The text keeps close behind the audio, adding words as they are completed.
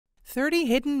30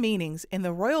 hidden meanings in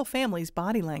the royal family's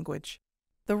body language.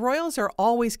 The royals are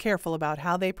always careful about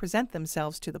how they present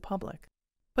themselves to the public.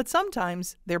 But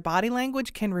sometimes their body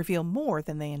language can reveal more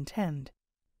than they intend.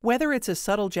 Whether it's a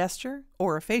subtle gesture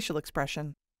or a facial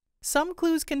expression, some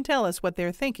clues can tell us what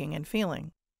they're thinking and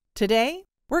feeling. Today,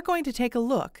 we're going to take a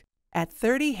look at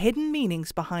 30 hidden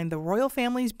meanings behind the royal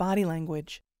family's body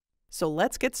language. So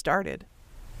let's get started.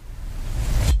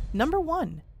 Number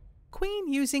 1.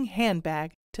 Queen using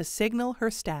handbag to signal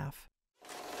her staff.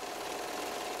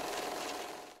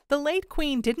 The late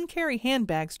Queen didn't carry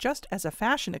handbags just as a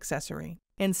fashion accessory.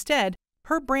 Instead,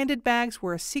 her branded bags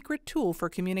were a secret tool for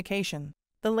communication.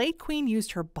 The late Queen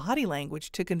used her body language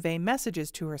to convey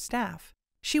messages to her staff.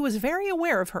 She was very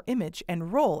aware of her image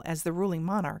and role as the ruling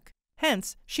monarch.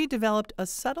 Hence, she developed a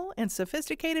subtle and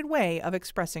sophisticated way of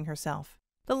expressing herself.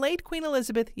 The late Queen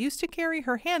Elizabeth used to carry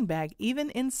her handbag even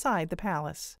inside the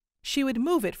palace. She would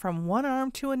move it from one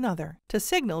arm to another to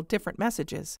signal different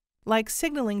messages, like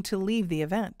signaling to leave the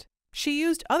event. She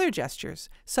used other gestures,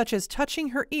 such as touching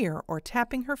her ear or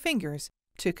tapping her fingers,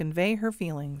 to convey her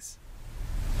feelings.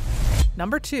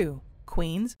 Number 2.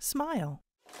 Queen's smile.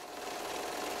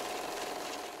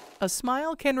 A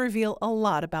smile can reveal a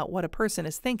lot about what a person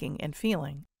is thinking and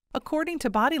feeling. According to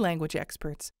body language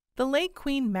experts, the late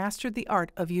Queen mastered the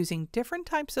art of using different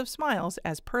types of smiles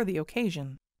as per the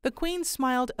occasion. The Queen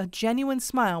smiled a genuine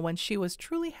smile when she was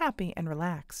truly happy and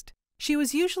relaxed. She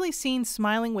was usually seen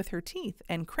smiling with her teeth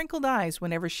and crinkled eyes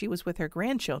whenever she was with her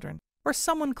grandchildren or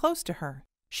someone close to her.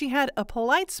 She had a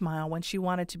polite smile when she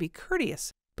wanted to be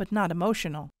courteous, but not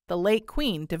emotional. The late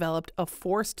Queen developed a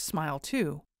forced smile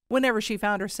too, whenever she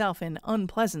found herself in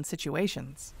unpleasant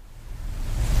situations.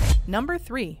 Number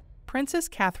 3. Princess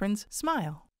Catherine's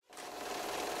smile.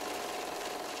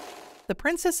 The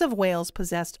Princess of Wales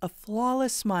possessed a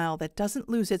flawless smile that doesn't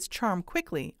lose its charm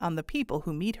quickly on the people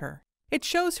who meet her. It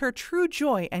shows her true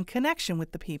joy and connection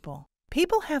with the people.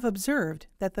 People have observed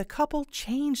that the couple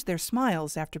changed their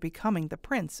smiles after becoming the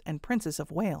Prince and Princess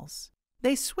of Wales.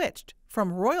 They switched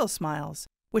from royal smiles,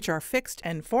 which are fixed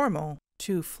and formal,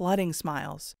 to flooding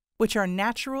smiles, which are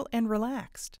natural and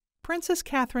relaxed. Princess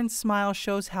Catherine's smile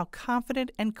shows how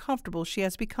confident and comfortable she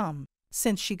has become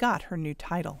since she got her new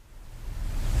title.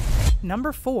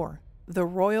 Number 4. The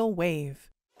royal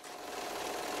wave.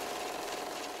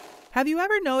 Have you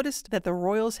ever noticed that the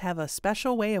royals have a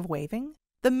special way of waving?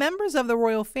 The members of the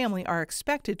royal family are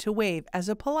expected to wave as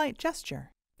a polite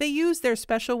gesture. They use their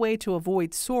special way to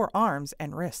avoid sore arms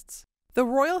and wrists. The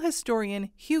royal historian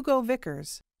Hugo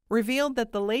Vickers revealed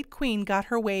that the late Queen got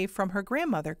her wave from her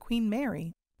grandmother, Queen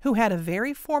Mary, who had a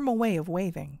very formal way of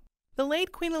waving. The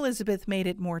late Queen Elizabeth made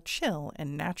it more chill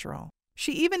and natural.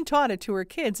 She even taught it to her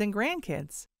kids and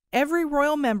grandkids. Every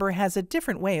royal member has a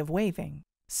different way of waving.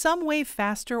 Some wave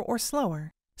faster or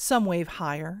slower, some wave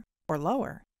higher or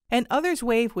lower, and others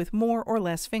wave with more or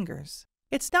less fingers.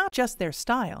 It's not just their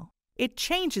style. It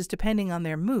changes depending on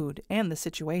their mood and the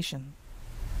situation.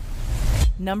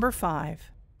 Number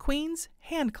 5. Queen's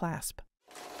hand clasp.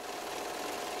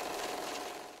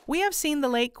 We have seen the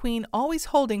late Queen always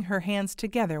holding her hands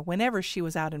together whenever she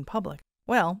was out in public.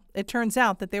 Well, it turns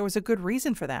out that there was a good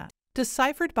reason for that.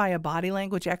 Deciphered by a body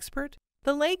language expert,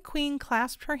 the late Queen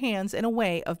clasped her hands in a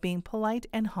way of being polite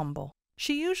and humble.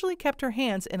 She usually kept her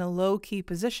hands in a low-key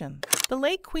position. The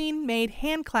late Queen made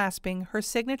hand clasping her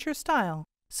signature style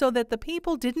so that the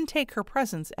people didn't take her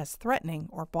presence as threatening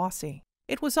or bossy.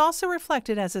 It was also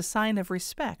reflected as a sign of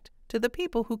respect to the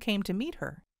people who came to meet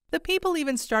her. The people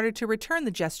even started to return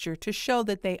the gesture to show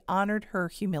that they honored her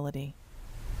humility.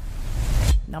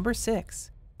 Number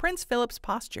 6. Prince Philip's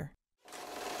posture.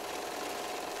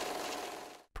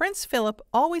 Prince Philip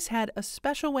always had a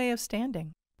special way of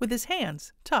standing, with his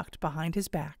hands tucked behind his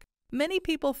back. Many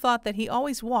people thought that he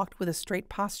always walked with a straight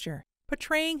posture,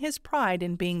 portraying his pride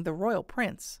in being the royal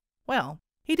prince. Well,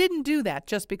 he didn't do that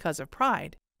just because of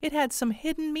pride. It had some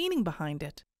hidden meaning behind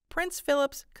it. Prince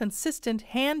Philip's consistent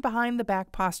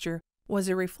hand-behind-the-back posture was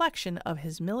a reflection of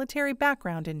his military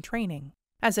background and training.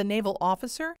 As a naval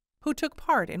officer who took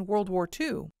part in World War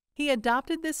II, he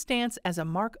adopted this stance as a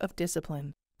mark of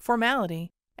discipline,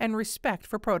 formality, and respect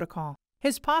for protocol.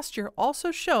 His posture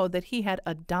also showed that he had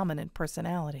a dominant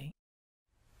personality.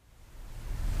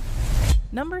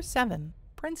 Number 7.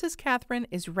 Princess Catherine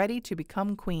is ready to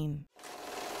become queen.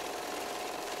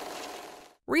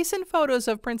 Recent photos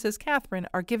of Princess Catherine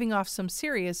are giving off some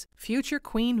serious future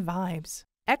queen vibes.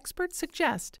 Experts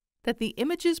suggest that the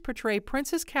images portray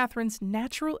Princess Catherine's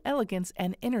natural elegance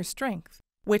and inner strength,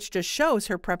 which just shows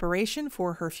her preparation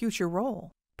for her future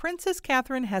role. Princess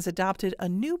Catherine has adopted a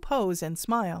new pose and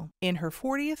smile. In her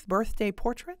 40th birthday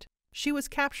portrait, She was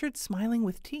captured smiling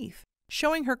with teeth,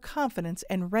 showing her confidence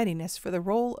and readiness for the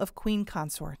role of queen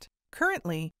consort.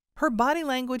 Currently, her body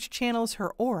language channels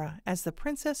her aura as the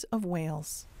Princess of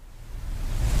Wales.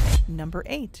 Number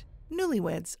 8.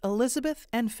 Newlyweds Elizabeth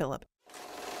and Philip.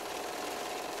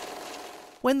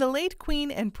 When the late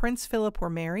Queen and Prince Philip were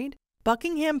married,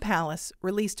 Buckingham Palace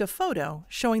released a photo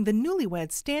showing the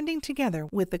newlyweds standing together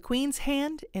with the Queen's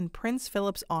hand in Prince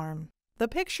Philip's arm. The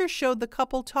picture showed the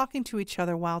couple talking to each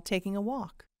other while taking a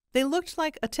walk. They looked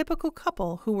like a typical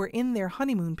couple who were in their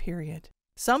honeymoon period.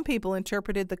 Some people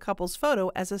interpreted the couple's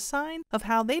photo as a sign of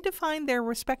how they defined their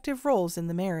respective roles in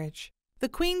the marriage. The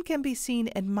Queen can be seen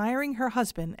admiring her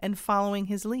husband and following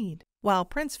his lead, while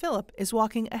Prince Philip is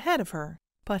walking ahead of her,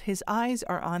 but his eyes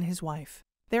are on his wife.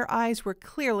 Their eyes were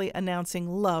clearly announcing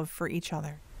love for each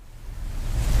other.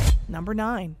 Number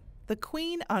 9. The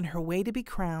Queen on her way to be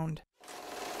crowned.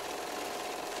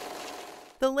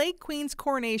 The late Queen's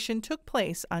coronation took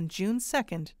place on June 2,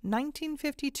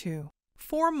 1952,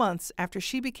 4 months after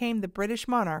she became the British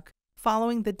monarch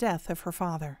following the death of her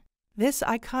father. This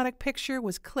iconic picture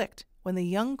was clicked when the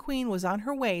young Queen was on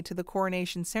her way to the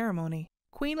coronation ceremony.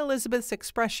 Queen Elizabeth's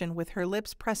expression, with her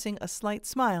lips pressing a slight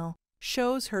smile,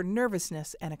 shows her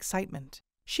nervousness and excitement.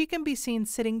 She can be seen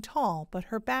sitting tall, but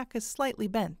her back is slightly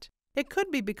bent. It could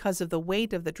be because of the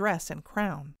weight of the dress and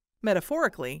crown.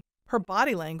 Metaphorically, her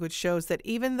body language shows that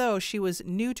even though she was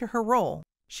new to her role,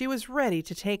 she was ready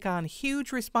to take on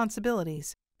huge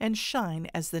responsibilities and shine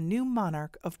as the new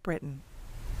monarch of Britain.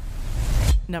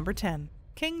 Number 10.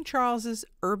 King Charles's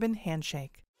urban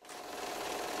handshake.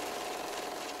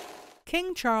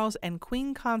 King Charles and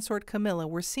Queen Consort Camilla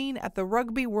were seen at the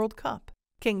Rugby World Cup.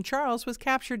 King Charles was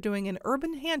captured doing an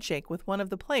urban handshake with one of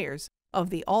the players of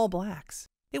the All Blacks.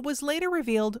 It was later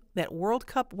revealed that World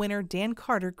Cup winner Dan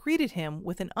Carter greeted him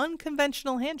with an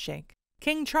unconventional handshake.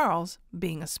 King Charles,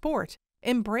 being a sport,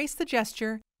 embraced the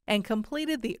gesture and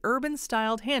completed the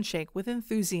urban-styled handshake with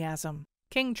enthusiasm.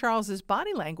 King Charles's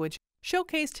body language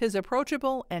showcased his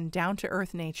approachable and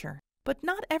down-to-earth nature. But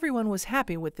not everyone was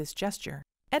happy with this gesture.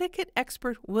 Etiquette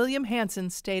expert William Hanson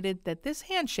stated that this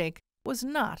handshake was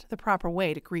not the proper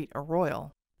way to greet a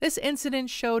royal. This incident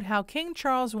showed how King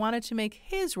Charles wanted to make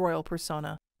his royal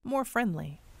persona more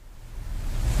friendly.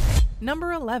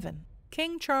 Number 11.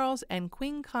 King Charles and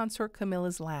Queen Consort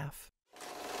Camilla's laugh.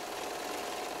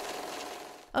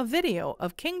 A video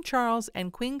of King Charles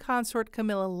and Queen Consort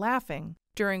Camilla laughing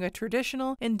during a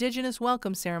traditional indigenous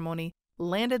welcome ceremony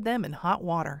landed them in hot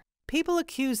water. People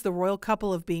accused the royal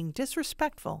couple of being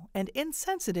disrespectful and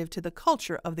insensitive to the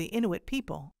culture of the Inuit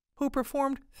people, who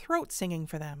performed throat singing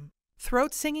for them.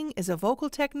 Throat singing is a vocal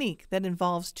technique that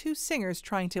involves two singers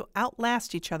trying to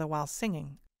outlast each other while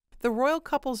singing. The royal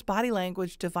couple's body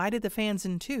language divided the fans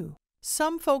in two.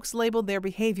 Some folks labeled their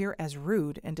behavior as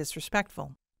rude and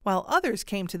disrespectful, while others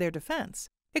came to their defense,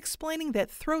 explaining that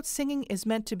throat singing is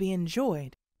meant to be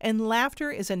enjoyed and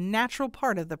laughter is a natural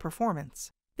part of the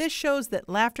performance. This shows that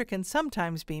laughter can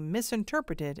sometimes be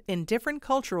misinterpreted in different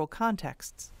cultural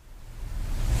contexts.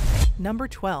 Number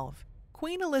 12.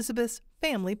 Queen Elizabeth's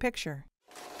family picture.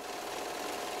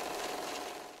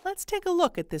 Let's take a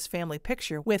look at this family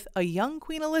picture with a young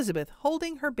Queen Elizabeth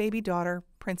holding her baby daughter,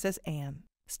 Princess Anne.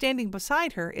 Standing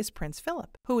beside her is Prince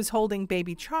Philip, who is holding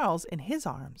baby Charles in his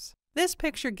arms. This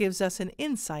picture gives us an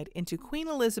insight into Queen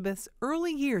Elizabeth's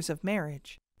early years of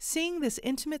marriage. Seeing this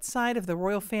intimate side of the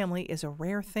royal family is a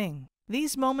rare thing.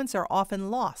 These moments are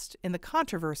often lost in the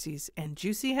controversies and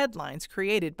juicy headlines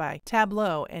created by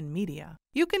tabloid and media.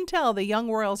 You can tell the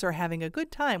young royals are having a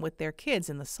good time with their kids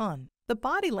in the sun. The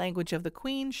body language of the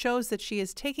Queen shows that she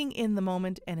is taking in the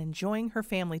moment and enjoying her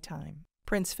family time.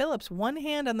 Prince Philip's one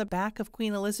hand on the back of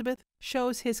Queen Elizabeth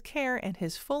shows his care and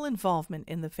his full involvement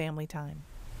in the family time.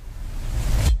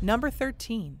 Number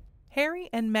 13. Harry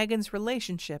and Meghan's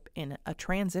relationship in a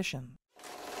transition.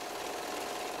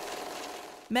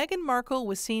 Meghan Markle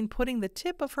was seen putting the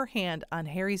tip of her hand on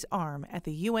Harry's arm at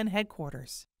the UN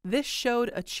headquarters. This showed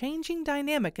a changing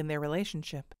dynamic in their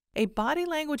relationship. A body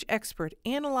language expert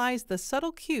analyzed the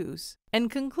subtle cues and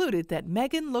concluded that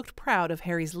Meghan looked proud of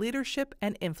Harry's leadership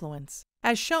and influence,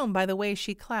 as shown by the way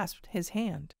she clasped his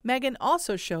hand. Meghan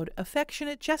also showed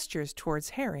affectionate gestures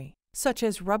towards Harry, such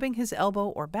as rubbing his elbow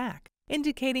or back,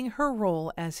 indicating her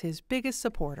role as his biggest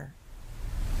supporter.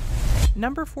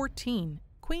 Number 14.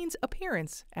 Queen's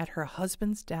appearance at her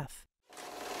husband's death.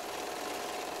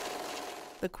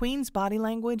 The Queen's body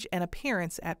language and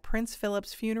appearance at Prince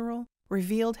Philip's funeral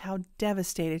revealed how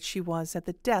devastated she was at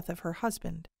the death of her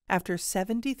husband after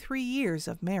 73 years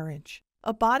of marriage.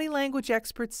 A body language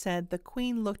expert said the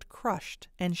Queen looked crushed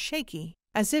and shaky,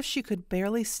 as if she could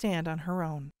barely stand on her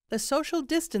own. The social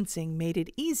distancing made it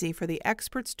easy for the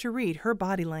experts to read her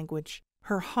body language.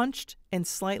 Her hunched and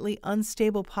slightly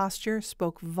unstable posture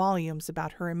spoke volumes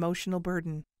about her emotional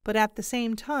burden, but at the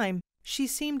same time, she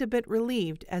seemed a bit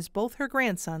relieved as both her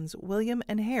grandsons, William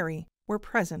and Harry, were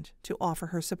present to offer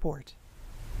her support.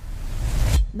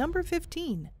 Number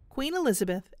 15. Queen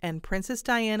Elizabeth and Princess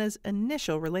Diana's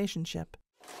initial relationship.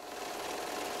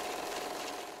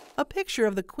 A picture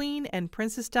of the Queen and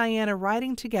Princess Diana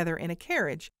riding together in a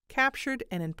carriage captured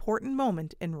an important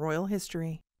moment in royal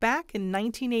history. Back in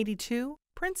 1982,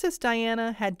 Princess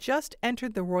Diana had just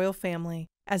entered the royal family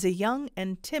as a young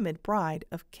and timid bride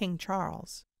of King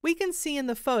Charles. We can see in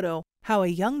the photo how a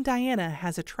young Diana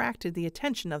has attracted the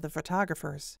attention of the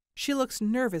photographers. She looks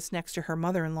nervous next to her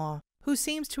mother-in-law, who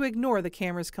seems to ignore the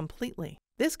cameras completely.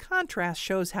 This contrast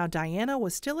shows how Diana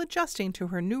was still adjusting to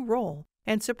her new role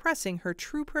and suppressing her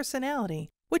true personality,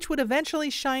 which would eventually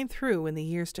shine through in the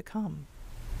years to come.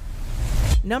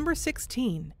 Number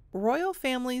 16. Royal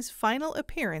family's final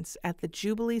appearance at the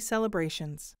Jubilee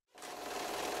celebrations.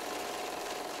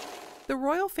 The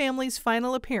royal family's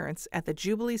final appearance at the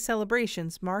Jubilee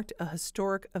celebrations marked a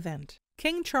historic event.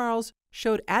 King Charles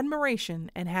showed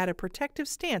admiration and had a protective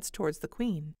stance towards the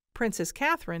Queen. Princess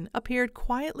Catherine appeared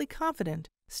quietly confident,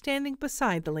 standing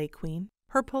beside the late Queen.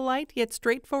 Her polite yet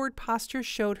straightforward posture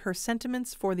showed her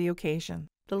sentiments for the occasion.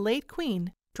 The late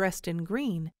Queen, dressed in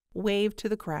green, waved to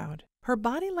the crowd. Her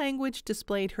body language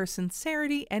displayed her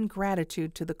sincerity and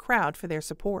gratitude to the crowd for their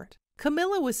support.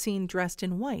 Camilla was seen dressed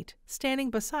in white,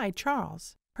 standing beside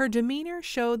Charles. Her demeanor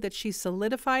showed that she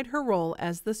solidified her role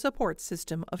as the support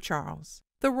system of Charles.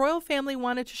 The royal family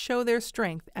wanted to show their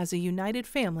strength as a united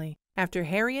family after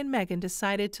Harry and Meghan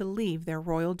decided to leave their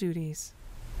royal duties.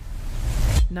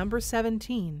 Number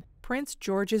 17. Prince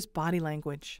George's body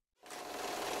language.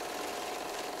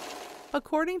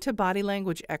 According to body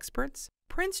language experts,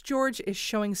 Prince George is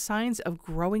showing signs of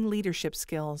growing leadership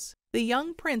skills. The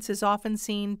young prince is often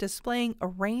seen displaying a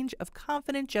range of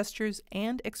confident gestures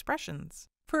and expressions.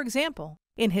 For example,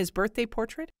 in his birthday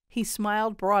portrait, he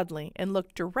smiled broadly and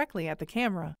looked directly at the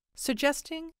camera,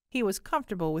 suggesting he was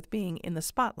comfortable with being in the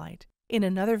spotlight. In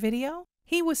another video,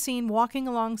 he was seen walking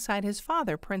alongside his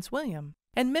father, Prince William,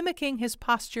 and mimicking his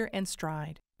posture and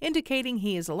stride, indicating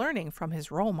he is learning from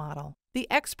his role model. The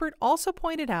expert also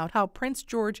pointed out how Prince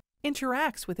George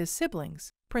interacts with his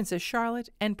siblings, Princess Charlotte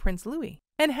and Prince Louis,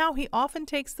 and how he often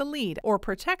takes the lead or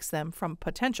protects them from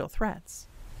potential threats.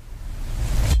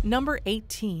 Number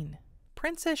 18.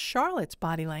 Princess Charlotte's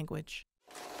body language.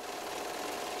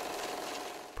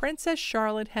 Princess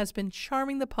Charlotte has been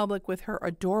charming the public with her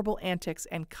adorable antics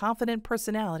and confident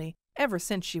personality ever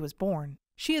since she was born.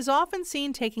 She is often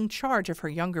seen taking charge of her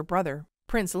younger brother,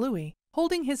 Prince Louis,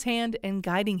 holding his hand and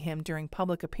guiding him during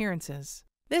public appearances.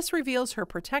 This reveals her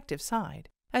protective side,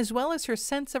 as well as her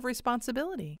sense of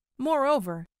responsibility.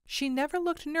 Moreover, she never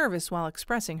looked nervous while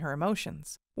expressing her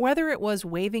emotions. Whether it was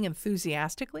waving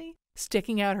enthusiastically,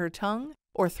 sticking out her tongue,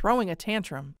 or throwing a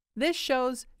tantrum, this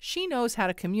shows she knows how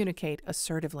to communicate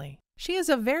assertively. She is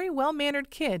a very well-mannered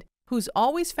kid who's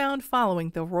always found following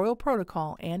the royal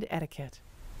protocol and etiquette.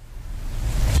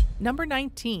 Number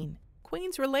 19.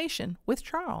 Queen's relation with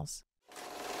Charles.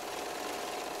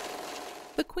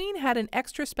 The Queen had an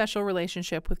extra special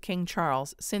relationship with King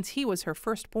Charles since he was her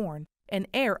firstborn and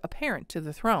heir apparent to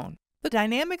the throne. The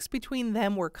dynamics between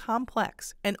them were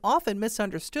complex and often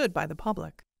misunderstood by the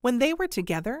public. When they were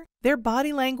together, their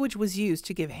body language was used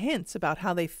to give hints about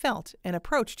how they felt and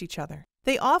approached each other.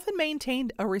 They often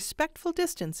maintained a respectful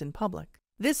distance in public.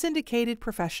 This indicated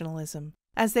professionalism,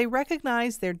 as they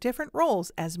recognized their different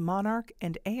roles as monarch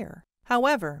and heir.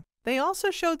 However, they also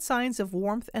showed signs of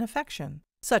warmth and affection,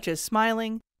 such as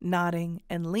smiling, nodding,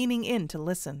 and leaning in to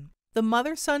listen. The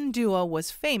mother-son duo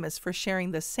was famous for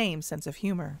sharing the same sense of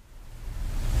humor.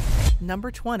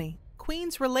 Number 20.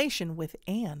 Queen's relation with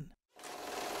Anne.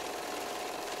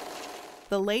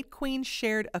 The late Queen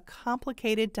shared a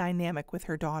complicated dynamic with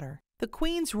her daughter. The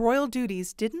Queen's royal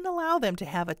duties didn't allow them to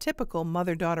have a typical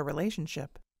mother-daughter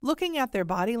relationship. Looking at their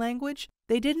body language,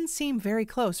 they didn't seem very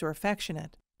close or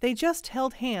affectionate. They just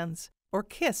held hands or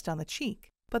kissed on the cheek,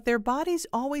 but their bodies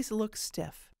always looked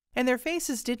stiff, and their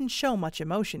faces didn't show much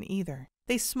emotion either.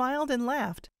 They smiled and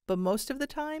laughed, but most of the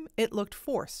time it looked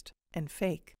forced and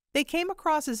fake. They came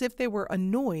across as if they were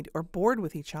annoyed or bored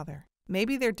with each other.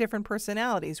 Maybe their different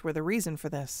personalities were the reason for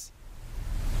this.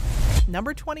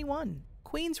 Number 21.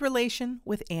 Queen's relation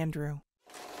with Andrew.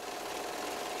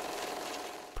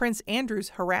 Prince Andrew's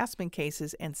harassment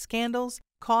cases and scandals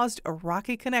caused a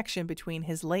rocky connection between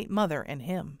his late mother and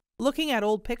him. Looking at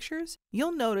old pictures,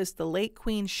 you'll notice the late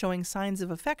Queen showing signs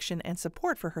of affection and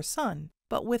support for her son,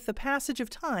 but with the passage of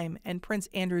time and Prince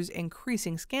Andrew's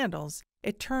increasing scandals,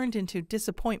 it turned into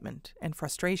disappointment and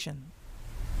frustration.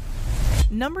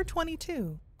 Number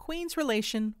 22. Queen's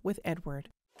relation with Edward.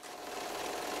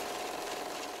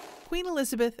 Queen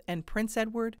Elizabeth and Prince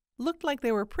Edward looked like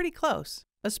they were pretty close,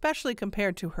 especially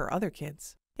compared to her other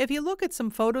kids. If you look at some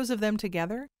photos of them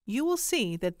together, you will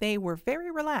see that they were very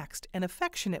relaxed and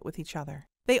affectionate with each other.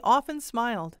 They often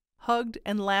smiled, hugged,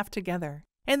 and laughed together,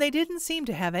 and they didn't seem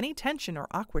to have any tension or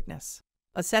awkwardness.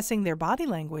 Assessing their body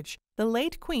language, the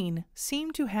late Queen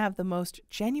seemed to have the most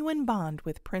genuine bond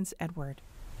with Prince Edward.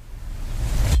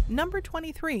 Number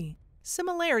 23.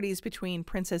 Similarities between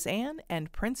Princess Anne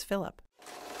and Prince Philip.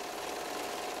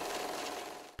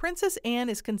 Princess Anne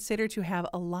is considered to have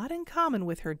a lot in common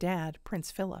with her dad, Prince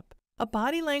Philip. A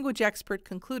body language expert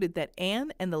concluded that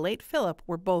Anne and the late Philip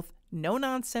were both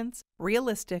no-nonsense,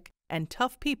 realistic, and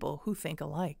tough people who think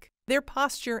alike. Their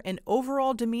posture and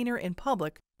overall demeanor in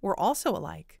public were also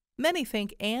alike. Many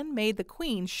think Anne made the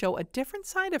Queen show a different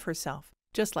side of herself,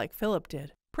 just like Philip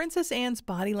did. Princess Anne's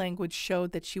body language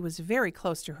showed that she was very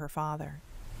close to her father.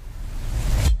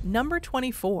 Number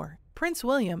 24. Prince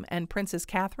William and Princess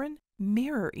Catherine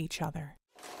mirror each other.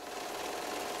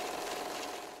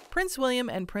 Prince William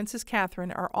and Princess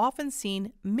Catherine are often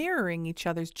seen mirroring each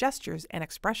other's gestures and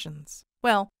expressions.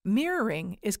 Well,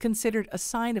 mirroring is considered a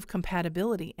sign of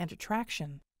compatibility and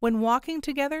attraction. When walking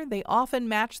together, they often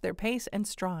match their pace and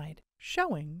stride,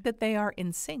 showing that they are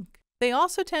in sync. They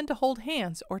also tend to hold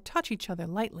hands or touch each other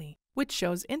lightly, which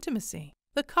shows intimacy.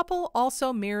 The couple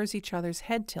also mirrors each other's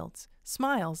head tilts,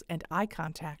 smiles, and eye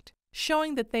contact,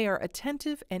 showing that they are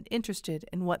attentive and interested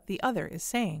in what the other is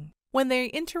saying. When they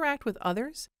interact with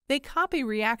others, they copy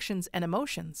reactions and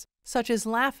emotions, such as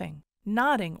laughing,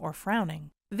 nodding, or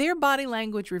frowning. Their body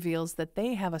language reveals that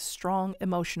they have a strong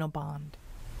emotional bond.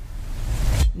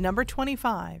 Number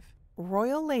 25.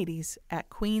 Royal ladies at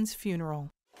Queen's funeral.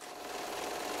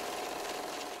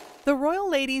 The royal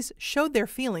ladies showed their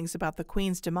feelings about the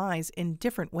Queen's demise in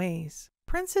different ways.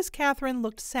 Princess Catherine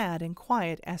looked sad and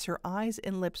quiet as her eyes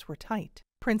and lips were tight.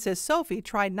 Princess Sophie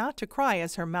tried not to cry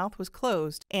as her mouth was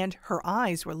closed and her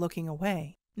eyes were looking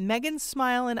away. Meghan's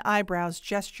smile and eyebrows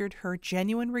gestured her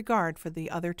genuine regard for the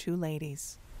other two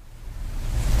ladies.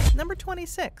 Number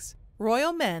 26.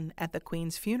 Royal men at the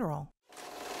Queen's funeral.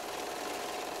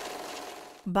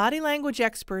 Body language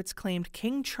experts claimed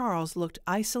King Charles looked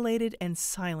isolated and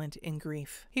silent in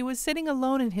grief. He was sitting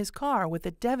alone in his car with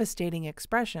a devastating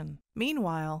expression.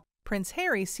 Meanwhile, Prince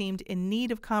Harry seemed in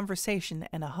need of conversation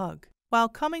and a hug. While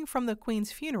coming from the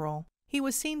Queen's funeral, he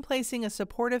was seen placing a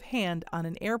supportive hand on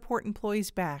an airport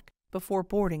employee's back before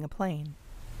boarding a plane.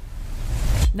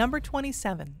 Number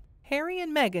 27. Harry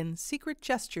and Meghan secret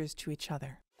gestures to each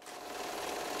other.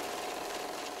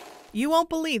 You won't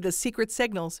believe the secret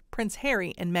signals Prince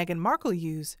Harry and Meghan Markle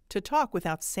use to talk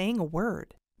without saying a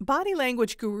word. Body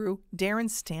language guru Darren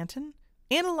Stanton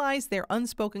analyzed their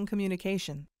unspoken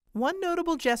communication. One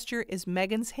notable gesture is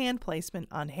Meghan's hand placement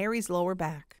on Harry's lower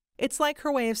back. It's like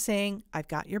her way of saying, "I've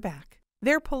got your back."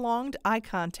 Their prolonged eye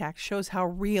contact shows how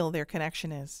real their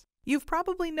connection is. You've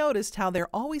probably noticed how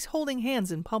they're always holding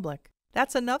hands in public.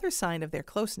 That's another sign of their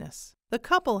closeness. The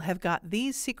couple have got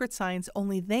these secret signs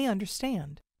only they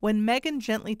understand. When Meghan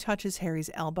gently touches Harry's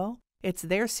elbow, it's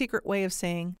their secret way of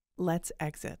saying, "Let's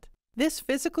exit." This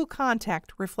physical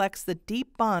contact reflects the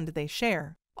deep bond they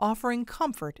share, offering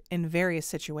comfort in various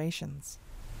situations.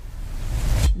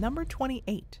 Number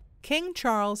 28. King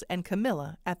Charles and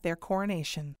Camilla at their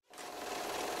coronation.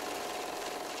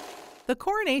 The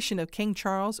coronation of King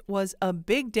Charles was a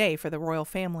big day for the royal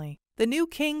family. The new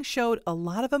king showed a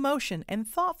lot of emotion and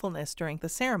thoughtfulness during the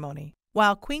ceremony,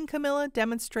 while Queen Camilla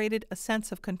demonstrated a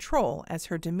sense of control as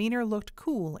her demeanor looked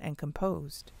cool and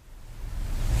composed.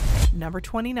 Number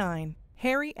 29.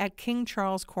 Harry at King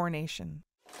Charles' coronation.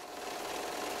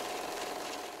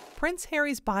 Prince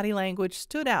Harry's body language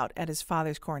stood out at his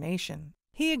father's coronation.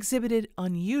 He exhibited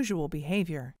unusual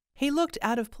behavior. He looked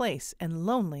out of place and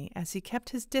lonely as he kept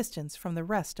his distance from the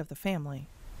rest of the family.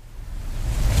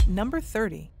 Number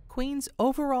 30. Queen's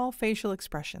overall facial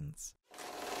expressions.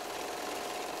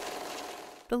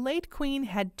 The late Queen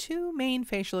had two main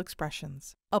facial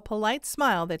expressions, a polite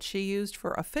smile that she used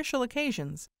for official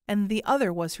occasions, and the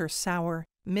other was her sour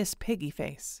Miss Piggy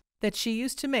face that she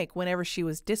used to make whenever she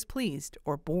was displeased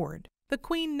or bored. The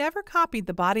Queen never copied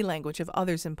the body language of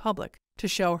others in public to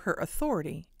show her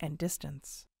authority and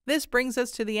distance. This brings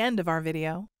us to the end of our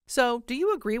video. So, do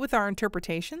you agree with our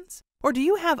interpretations? Or do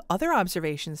you have other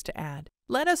observations to add?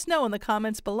 Let us know in the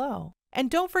comments below. And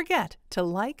don't forget to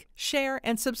like, share,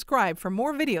 and subscribe for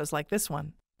more videos like this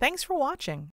one. Thanks for watching.